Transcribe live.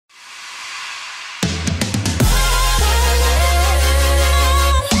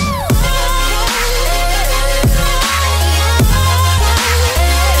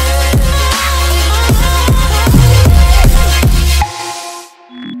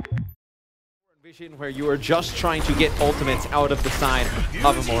Vision where you are just trying to get ultimates out of the side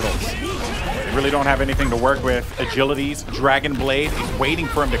of Immortals. They really don't have anything to work with. Agilities, Dragon Blade, he's waiting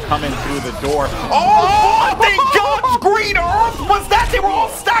for him to come in through the door. Oh, they got Green Earth! Was that? They were all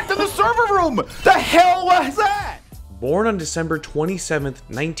stacked in the server room! The hell was that? Born on December 27th,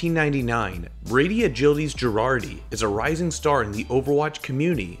 1999, Brady Agilities Girardi is a rising star in the Overwatch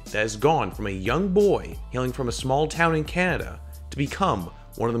community that has gone from a young boy hailing from a small town in Canada to become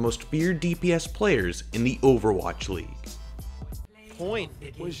one of the most feared DPS players in the Overwatch League. Point.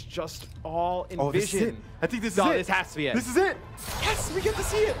 It was just all in This is it. vision. I think this is No, it. this has to be it. This is it. Yes, we get to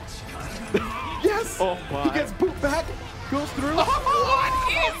see it. Yes. Oh my. He gets boot back, goes through.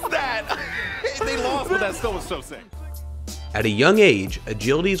 Oh, what is that? They lost, but that still was so sick. At a young age,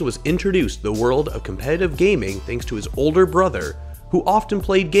 Agilities was introduced to the world of competitive gaming thanks to his older brother, who often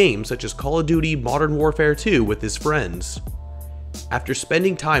played games such as Call of Duty Modern Warfare 2 with his friends. After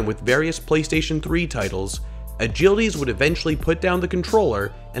spending time with various PlayStation 3 titles, Agilities would eventually put down the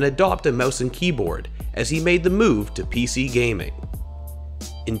controller and adopt a mouse and keyboard as he made the move to PC gaming.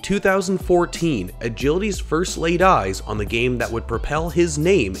 In 2014, Agilities first laid eyes on the game that would propel his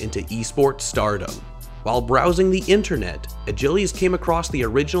name into esports stardom. While browsing the internet, Agilities came across the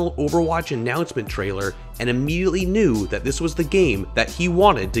original Overwatch announcement trailer and immediately knew that this was the game that he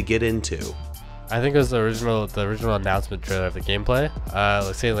wanted to get into. I think it was the original announcement trailer of the gameplay,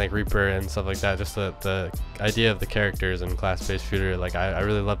 like saying like Reaper and stuff like that. Just the idea of the characters and class-based shooter, like I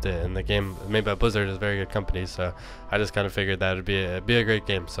really loved it. And the game made by Blizzard is a very good company, so I just kind of figured that it'd be a great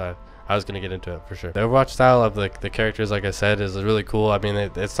game. So I was gonna get into it for sure. The Overwatch style of the characters, like I said, is really cool. I mean,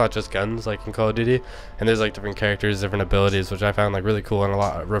 it's not just guns like in Call of Duty, and there's like different characters, different abilities, which I found like really cool and a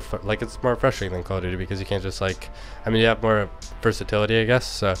lot like it's more refreshing than Call of Duty because you can't just like, I mean, you have more versatility, I guess.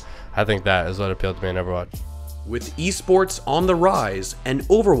 So I think that is what appealed to me in Overwatch. With esports on the rise and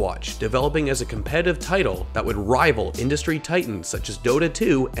Overwatch developing as a competitive title that would rival industry titans such as Dota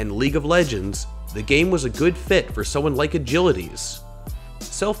 2 and League of Legends, the game was a good fit for someone like Agilities.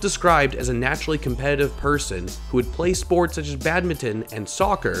 Self-described as a naturally competitive person who would play sports such as badminton and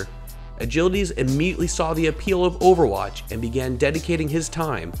soccer, Agilities immediately saw the appeal of Overwatch and began dedicating his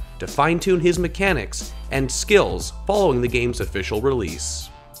time to fine-tune his mechanics and skills following the game's official release.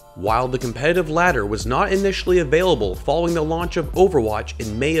 While the competitive ladder was not initially available following the launch of Overwatch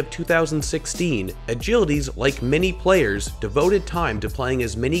in May of 2016, Agilities, like many players, devoted time to playing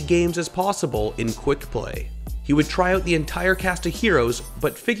as many games as possible in quick play. He would try out the entire cast of heroes,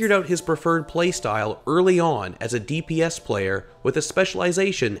 but figured out his preferred playstyle early on as a DPS player with a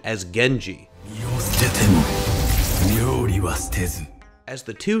specialization as Genji. As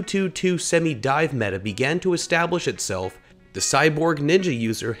the 2-2-2 semi-dive meta began to establish itself, the cyborg ninja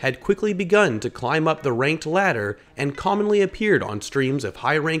user had quickly begun to climb up the ranked ladder and commonly appeared on streams of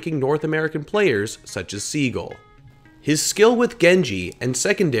high-ranking North American players such as Seagull. His skill with Genji and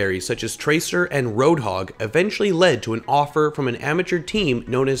secondaries such as Tracer and Roadhog eventually led to an offer from an amateur team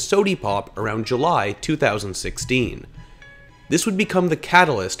known as Sodipop around July 2016. This would become the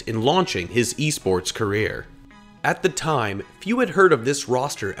catalyst in launching his esports career. At the time, few had heard of this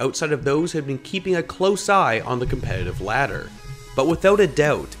roster outside of those who had been keeping a close eye on the competitive ladder. But without a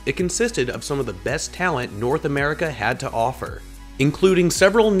doubt, it consisted of some of the best talent North America had to offer, including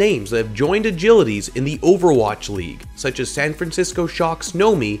several names that have joined Agilities in the Overwatch League, such as San Francisco Shock's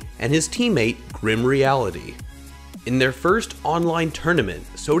Nomi and his teammate Grim Reality. In their first online tournament,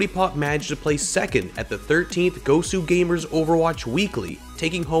 Sodipop managed to place second at the 13th Gosu Gamers Overwatch Weekly,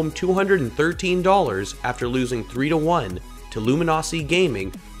 taking home $213 after losing 3-1 to Luminosity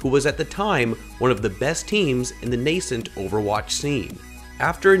Gaming, who was at the time one of the best teams in the nascent Overwatch scene.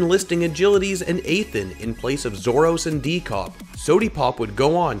 After enlisting Agilities and Athen in place of Zoros and Decop, Sodipop would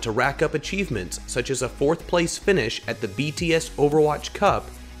go on to rack up achievements such as a 4th place finish at the BTS Overwatch Cup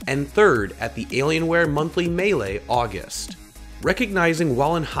and 3rd at the Alienware Monthly Melee August. Recognizing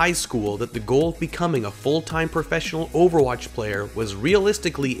while in high school that the goal of becoming a full-time professional Overwatch player was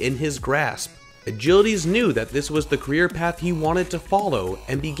realistically in his grasp, Agilities knew that this was the career path he wanted to follow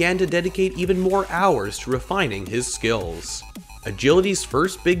and began to dedicate even more hours to refining his skills. Agilities'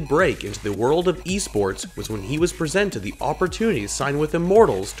 first big break into the world of esports was when he was presented the opportunity to sign with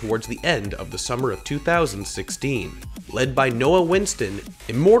Immortals towards the end of the summer of 2016. Led by Noah Winston,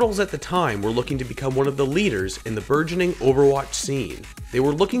 Immortals at the time were looking to become one of the leaders in the burgeoning Overwatch scene. They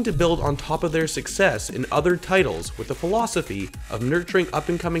were looking to build on top of their success in other titles with the philosophy of nurturing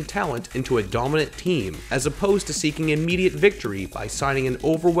up-and-coming talent into a dominant team, as opposed to seeking immediate victory by signing an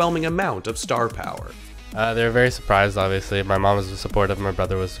overwhelming amount of star power. They were very surprised, obviously. My mom was supportive, my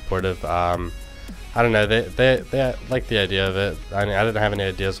brother was supportive. I don't know, they like the idea of it. I mean, I didn't have any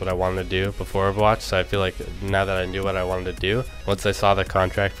ideas what I wanted to do before Overwatch, so I feel like now that I knew what I wanted to do, once I saw the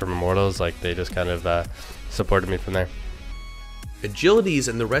contract from Immortals, like they just kind of supported me from there. Agilities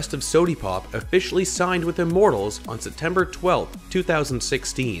and the rest of Sodipop officially signed with Immortals on September 12,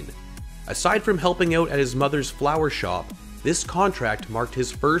 2016. Aside from helping out at his mother's flower shop, this contract marked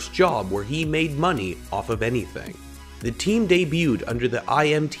his first job where he made money off of anything. The team debuted under the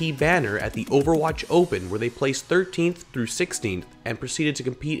IMT banner at the Overwatch Open, where they placed 13th through 16th and proceeded to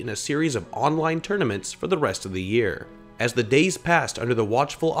compete in a series of online tournaments for the rest of the year. As the days passed under the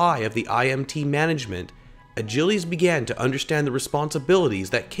watchful eye of the IMT management, Agilities began to understand the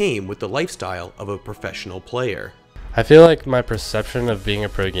responsibilities that came with the lifestyle of a professional player. I feel like my perception of being a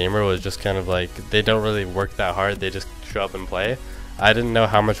pro gamer was just kind of like, they don't really work that hard, they just show up and play. I didn't know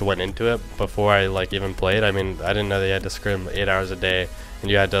how much went into it before I like even played. I mean, I didn't know they had to scrim 8 hours a day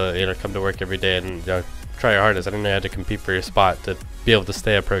and you had to come to work every day and try your hardest. I didn't know you had to compete for your spot to be able to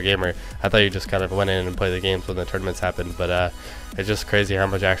stay a pro gamer. I thought you just kind of went in and played the games when the tournaments happened, but it's just crazy how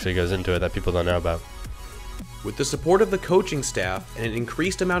much actually goes into it that people don't know about. With the support of the coaching staff and an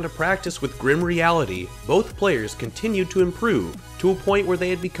increased amount of practice with grim reality, both players continued to improve to a point where they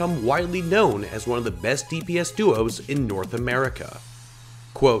had become widely known as one of the best DPS duos in North America.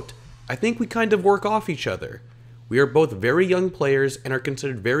 Quote, "I think we kind of work off each other. We are both very young players and are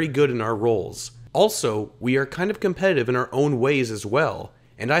considered very good in our roles. Also, we are kind of competitive in our own ways as well,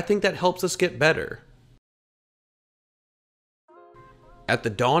 and I think that helps us get better." At the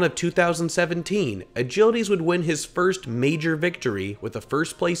dawn of 2017, Agilities would win his first major victory with a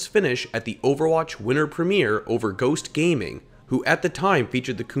first place finish at the Overwatch Winter Premiere over Ghost Gaming, who at the time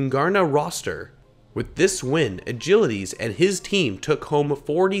featured the Kungarna roster. With this win, Agilities and his team took home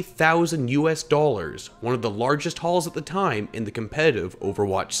 $40,000 US, one of the largest hauls at the time in the competitive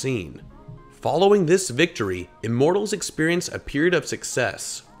Overwatch scene. Following this victory, Immortals experienced a period of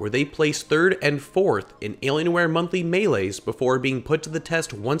success, where they placed 3rd and 4th in Alienware monthly melees before being put to the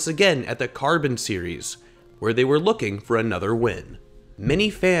test once again at the Carbon series, where they were looking for another win. Many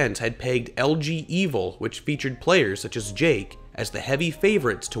fans had pegged LG Evil, which featured players such as Jake, as the heavy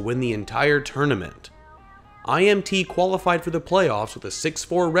favorites to win the entire tournament. IMT qualified for the playoffs with a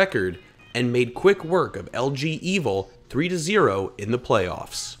 6-4 record and made quick work of LG Evil 3-0 in the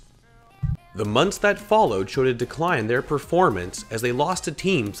playoffs. The months that followed showed a decline in their performance as they lost to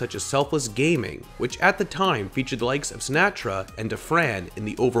teams such as Selfless Gaming, which at the time featured the likes of Sinatra and Defran in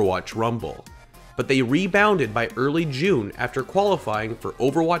the Overwatch Rumble. But they rebounded by early June after qualifying for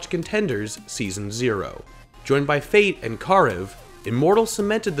Overwatch Contenders Season 0. Joined by Fate and Karev, Immortals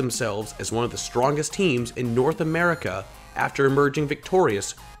cemented themselves as one of the strongest teams in North America after emerging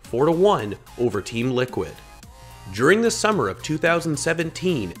victorious 4-1 over Team Liquid. During the summer of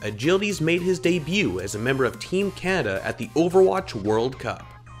 2017, Agilities made his debut as a member of Team Canada at the Overwatch World Cup.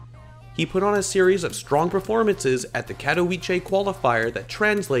 He put on a series of strong performances at the Katowice qualifier that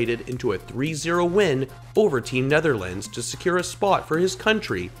translated into a 3-0 win over Team Netherlands to secure a spot for his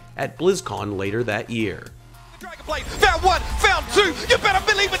country at BlizzCon later that year. Dragon Blade, found 1, found 2, you better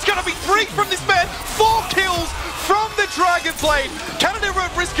believe it's gonna be 3 from this man, 4 kills from the Dragon Blade. Canada were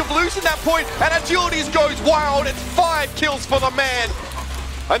at risk of losing that point, and Agilities goes wild, it's 5 kills for the man.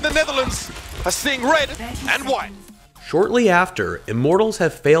 And the Netherlands are seeing red and white. Shortly after, Immortals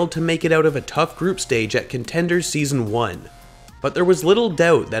have failed to make it out of a tough group stage at Contenders Season 1. But there was little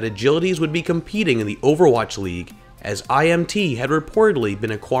doubt that Agilities would be competing in the Overwatch League, as IMT had reportedly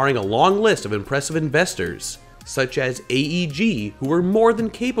been acquiring a long list of impressive investors, such as AEG, who were more than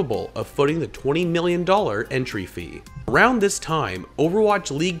capable of footing the $20 million entry fee. Around this time, Overwatch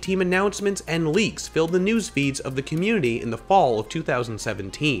League team announcements and leaks filled the news feeds of the community in the fall of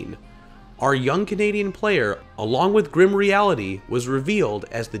 2017. Our young Canadian player, along with Grim Reality, was revealed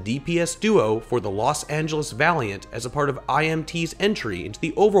as the DPS duo for the Los Angeles Valiant as a part of IMT's entry into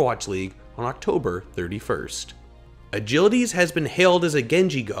the Overwatch League on October 31st. Agilities has been hailed as a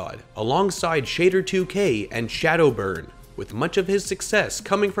Genji god, alongside Shader 2K and Shadowburn, with much of his success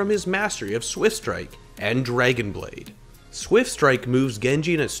coming from his mastery of Swift Strike and Dragon Blade. Swift Strike moves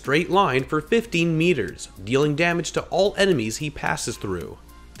Genji in a straight line for 15 meters, dealing damage to all enemies he passes through.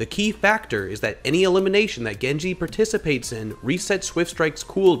 The key factor is that any elimination that Genji participates in resets Swift Strike's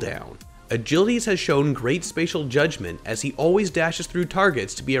cooldown. Agilities has shown great spatial judgment as he always dashes through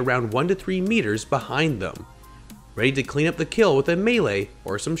targets to be around 1 to 3 meters behind them, ready to clean up the kill with a melee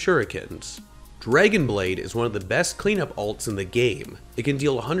or some shurikens. Dragon Blade is one of the best cleanup ults in the game. It can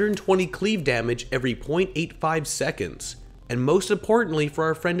deal 120 cleave damage every 0.85 seconds, and most importantly for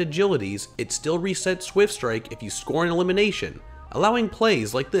our friend Agilities, it still resets Swift Strike if you score an elimination, allowing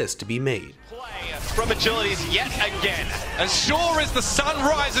plays like this to be made. from Agilities yet again. As sure as the sun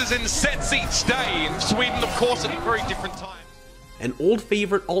rises and sets each day, in Sweden, of course, at very different times. An old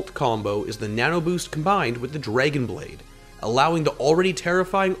favorite ult combo is the Nano Boost combined with the Dragon Blade, allowing the already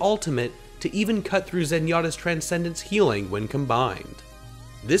terrifying ultimate to even cut through Zenyatta's Transcendence healing when combined.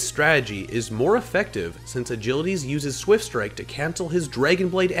 This strategy is more effective since Agilities uses Swift Strike to cancel his Dragon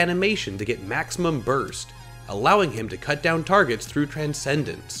Blade animation to get maximum burst, allowing him to cut down targets through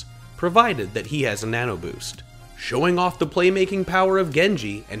Transcendence, provided that he has a Nano Boost, showing off the playmaking power of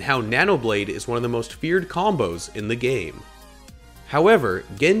Genji and how Nano Blade is one of the most feared combos in the game. However,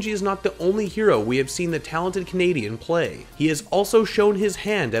 Genji is not the only hero we have seen the talented Canadian play. He has also shown his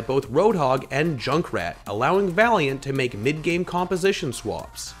hand at both Roadhog and Junkrat, allowing Valiant to make mid-game composition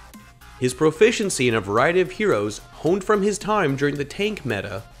swaps. His proficiency in a variety of heroes, honed from his time during the tank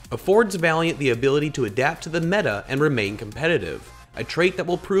meta, affords Valiant the ability to adapt to the meta and remain competitive, a trait that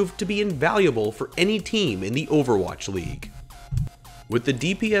will prove to be invaluable for any team in the Overwatch League. With the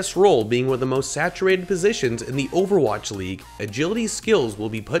DPS role being one of the most saturated positions in the Overwatch League, Agility's skills will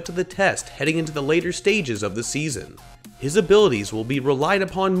be put to the test heading into the later stages of the season. His abilities will be relied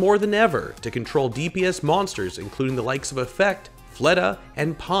upon more than ever to control DPS monsters including the likes of Effect, Fleta,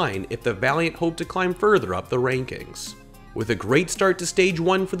 and Pine if the Valiant hope to climb further up the rankings. With a great start to Stage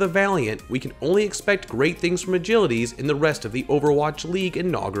 1 for the Valiant, we can only expect great things from Agilities in the rest of the Overwatch League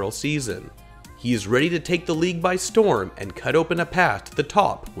inaugural season. He is ready to take the league by storm and cut open a path to the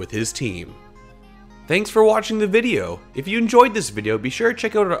top with his team. Thanks for watching the video. If you enjoyed this video, be sure to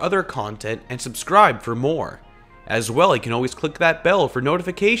check out our other content and subscribe for more. As well, you can always click that bell for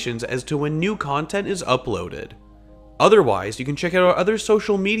notifications as to when new content is uploaded. Otherwise, you can check out our other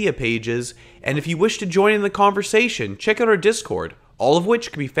social media pages, and if you wish to join in the conversation, check out our Discord, all of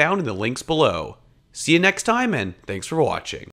which can be found in the links below. See you next time, and thanks for watching.